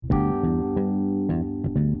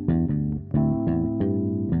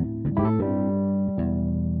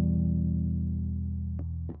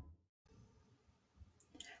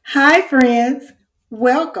Hi, friends.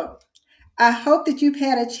 Welcome. I hope that you've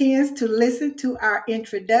had a chance to listen to our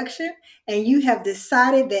introduction and you have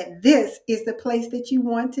decided that this is the place that you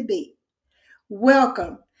want to be.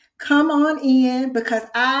 Welcome. Come on in because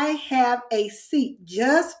I have a seat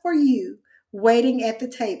just for you waiting at the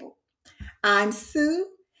table. I'm Sue,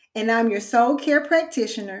 and I'm your soul care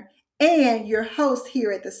practitioner and your host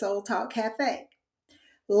here at the Soul Talk Cafe.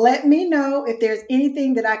 Let me know if there's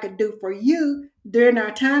anything that I could do for you during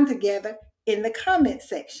our time together in the comment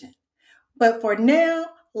section. But for now,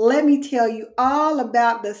 let me tell you all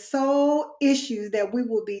about the soul issues that we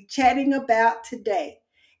will be chatting about today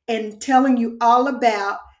and telling you all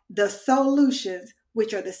about the solutions,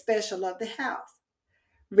 which are the special of the house.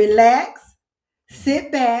 Relax, sit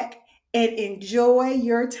back, and enjoy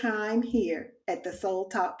your time here at the Soul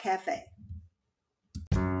Talk Cafe.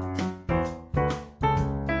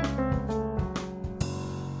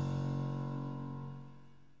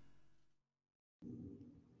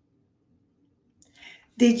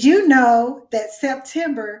 Did you know that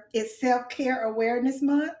September is Self Care Awareness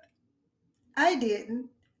Month? I didn't,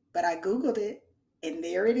 but I Googled it, and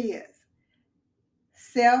there it is.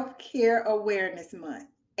 Self Care Awareness Month.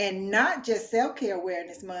 And not just Self Care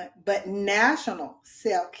Awareness Month, but National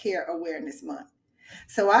Self Care Awareness Month.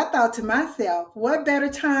 So I thought to myself, what better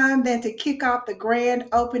time than to kick off the grand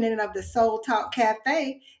opening of the Soul Talk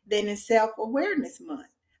Cafe than in Self Awareness Month,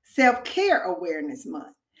 Self Care Awareness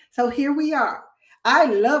Month. So here we are. I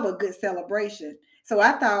love a good celebration. So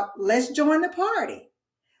I thought, let's join the party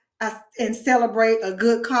and celebrate a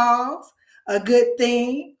good cause, a good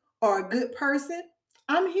thing, or a good person.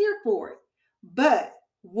 I'm here for it. But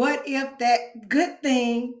what if that good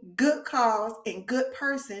thing, good cause, and good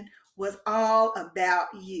person was all about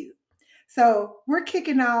you? So we're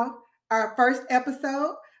kicking off our first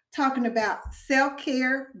episode talking about self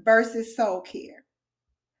care versus soul care.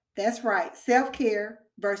 That's right, self care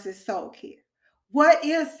versus soul care. What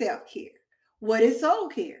is self care? What is soul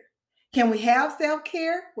care? Can we have self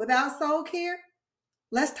care without soul care?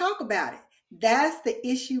 Let's talk about it. That's the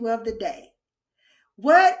issue of the day.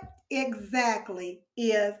 What exactly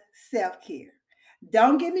is self care?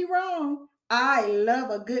 Don't get me wrong, I love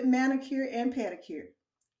a good manicure and pedicure.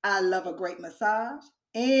 I love a great massage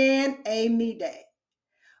and a me day.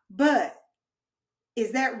 But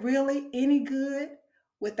is that really any good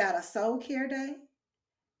without a soul care day?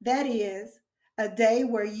 That is a day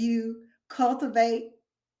where you cultivate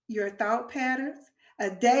your thought patterns, a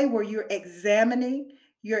day where you're examining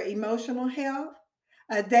your emotional health,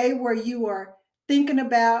 a day where you are thinking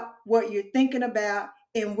about what you're thinking about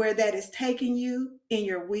and where that is taking you in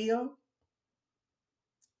your will.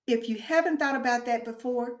 If you haven't thought about that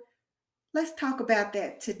before, let's talk about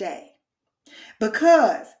that today.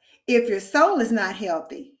 Because if your soul is not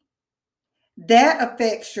healthy, that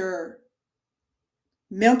affects your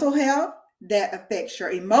mental health, that affects your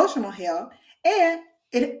emotional health, and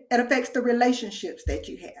it affects the relationships that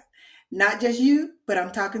you have. Not just you, but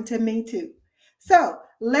I'm talking to me too. So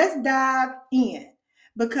let's dive in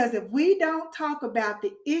because if we don't talk about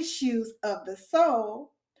the issues of the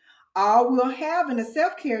soul, all we'll have in a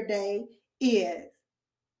self care day is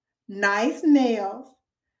nice nails,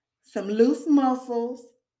 some loose muscles,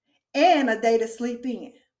 and a day to sleep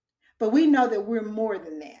in. But we know that we're more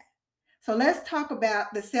than that. So let's talk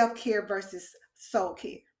about the self care versus soul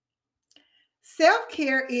care. Self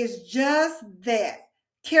care is just that,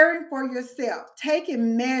 caring for yourself,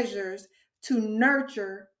 taking measures to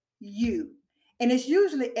nurture you. And it's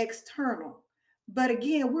usually external. But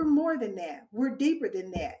again, we're more than that, we're deeper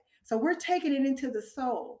than that. So we're taking it into the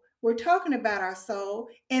soul. We're talking about our soul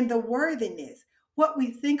and the worthiness, what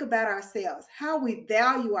we think about ourselves, how we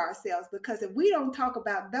value ourselves. Because if we don't talk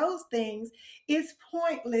about those things, it's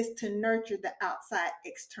pointless to nurture the outside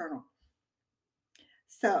external.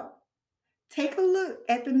 So, take a look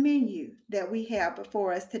at the menu that we have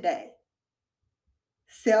before us today.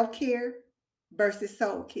 Self care versus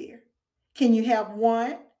soul care. Can you have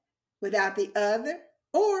one without the other?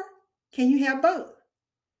 Or can you have both?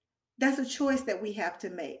 That's a choice that we have to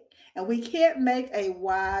make. And we can't make a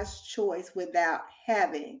wise choice without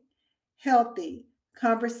having healthy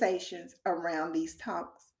conversations around these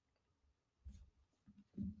topics.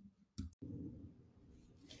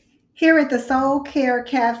 Here at the Soul Care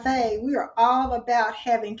Cafe, we are all about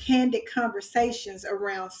having candid conversations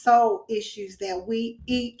around soul issues that we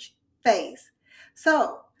each face.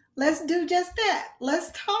 So let's do just that. Let's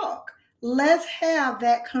talk. Let's have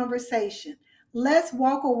that conversation. Let's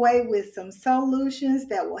walk away with some solutions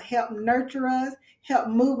that will help nurture us, help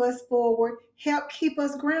move us forward, help keep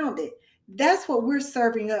us grounded. That's what we're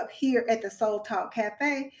serving up here at the Soul Talk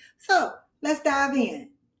Cafe. So let's dive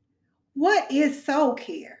in. What is soul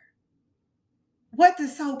care? What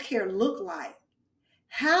does soul care look like?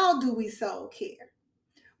 How do we soul care?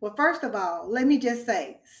 Well, first of all, let me just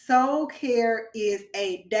say soul care is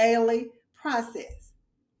a daily process.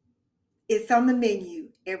 It's on the menu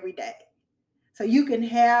every day. So you can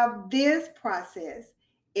have this process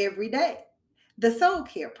every day, the soul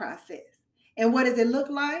care process. And what does it look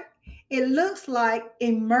like? It looks like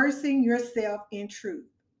immersing yourself in truth.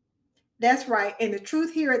 That's right. And the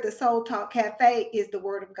truth here at the Soul Talk Cafe is the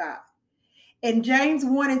Word of God. And James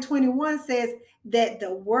 1 and 21 says that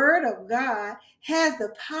the Word of God has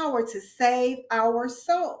the power to save our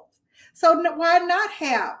souls. So why not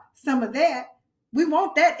have some of that? We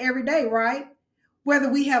want that every day, right?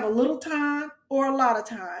 Whether we have a little time or a lot of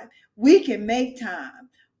time, we can make time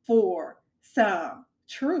for some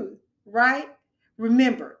truth, right?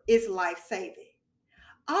 Remember, it's life saving.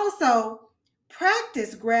 Also,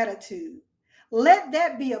 practice gratitude. Let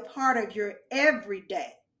that be a part of your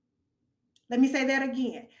everyday. Let me say that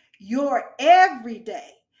again. Your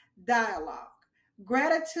everyday dialogue.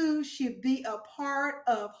 Gratitude should be a part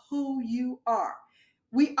of who you are.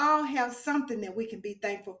 We all have something that we can be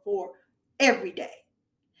thankful for every day.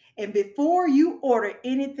 And before you order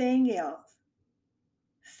anything else,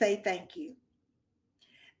 say thank you.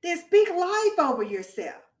 Then speak life over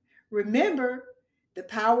yourself. Remember, the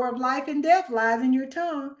power of life and death lies in your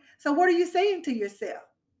tongue. So, what are you saying to yourself?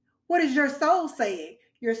 What is your soul saying?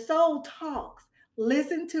 Your soul talks.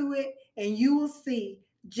 Listen to it, and you will see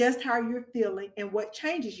just how you're feeling and what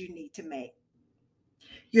changes you need to make.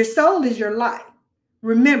 Your soul is your life.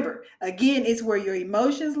 Remember, again, it's where your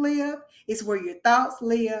emotions live, it's where your thoughts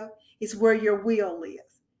live, it's where your will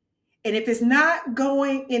lives. And if it's not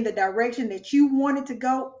going in the direction that you want it to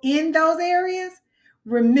go in those areas,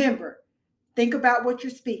 remember, think about what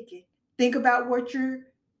you're speaking, think about what you're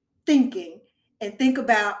thinking, and think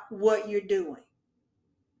about what you're doing.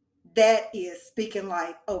 That is speaking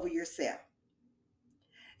life over yourself.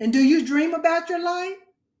 And do you dream about your life?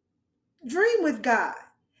 Dream with God.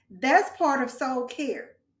 That's part of soul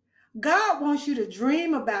care. God wants you to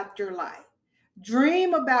dream about your life.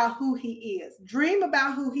 Dream about who He is. Dream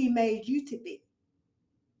about who He made you to be.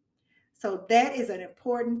 So that is an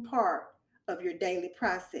important part of your daily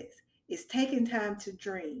process. Is taking time to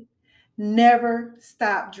dream. Never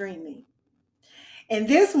stop dreaming. And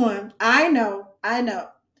this one, I know,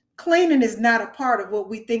 cleaning is not a part of what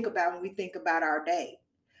we think about when we think about our day.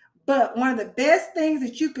 But one of the best things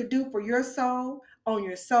that you could do for your soul on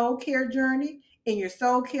your soul care journey, in your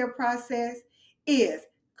soul care process, is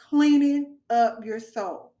cleaning up your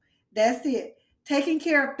soul. That's it. Taking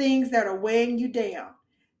care of things that are weighing you down.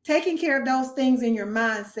 Taking care of those things in your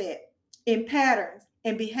mindset, in patterns,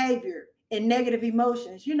 and behavior, and negative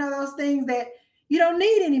emotions. You know, those things that you don't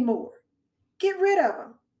need anymore. Get rid of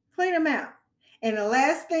them. Clean them out. And the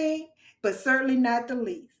last thing, but certainly not the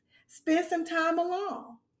least, spend some time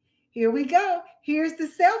alone. Here we go. Here's the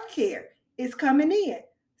self-care. It's coming in.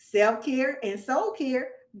 Self-care and soul care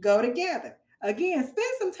go together. Again,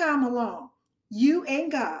 spend some time alone. You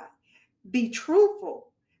and God. Be truthful.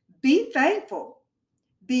 Be thankful.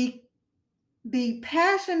 Be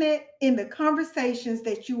passionate in the conversations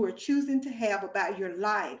that you are choosing to have about your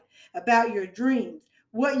life, about your dreams,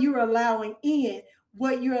 what you're allowing in,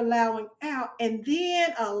 what you're allowing out, and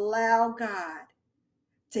then allow God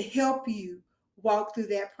to help you walk through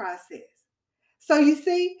that process. So you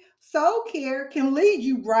see, soul care can lead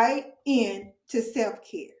you right into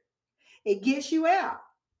self-care. It gets you out.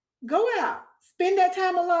 Go out. Spend that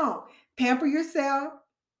time alone. Pamper yourself.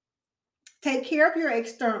 Take care of your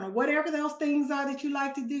external, whatever those things are that you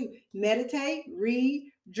like to do. Meditate,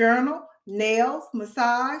 read, journal, nails,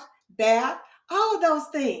 massage, bath, all of those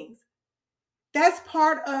things. That's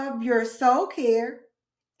part of your soul care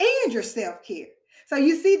and your self care. So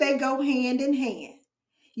you see, they go hand in hand.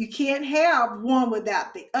 You can't have one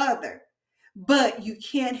without the other, but you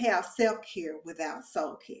can't have self care without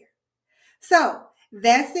soul care. So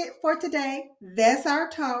that's it for today. That's our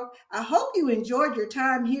talk. I hope you enjoyed your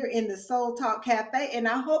time here in the Soul Talk Cafe, and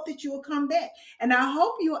I hope that you will come back. And I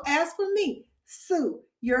hope you will ask for me, Sue,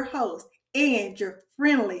 your host, and your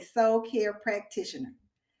friendly soul care practitioner.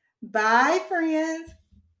 Bye, friends.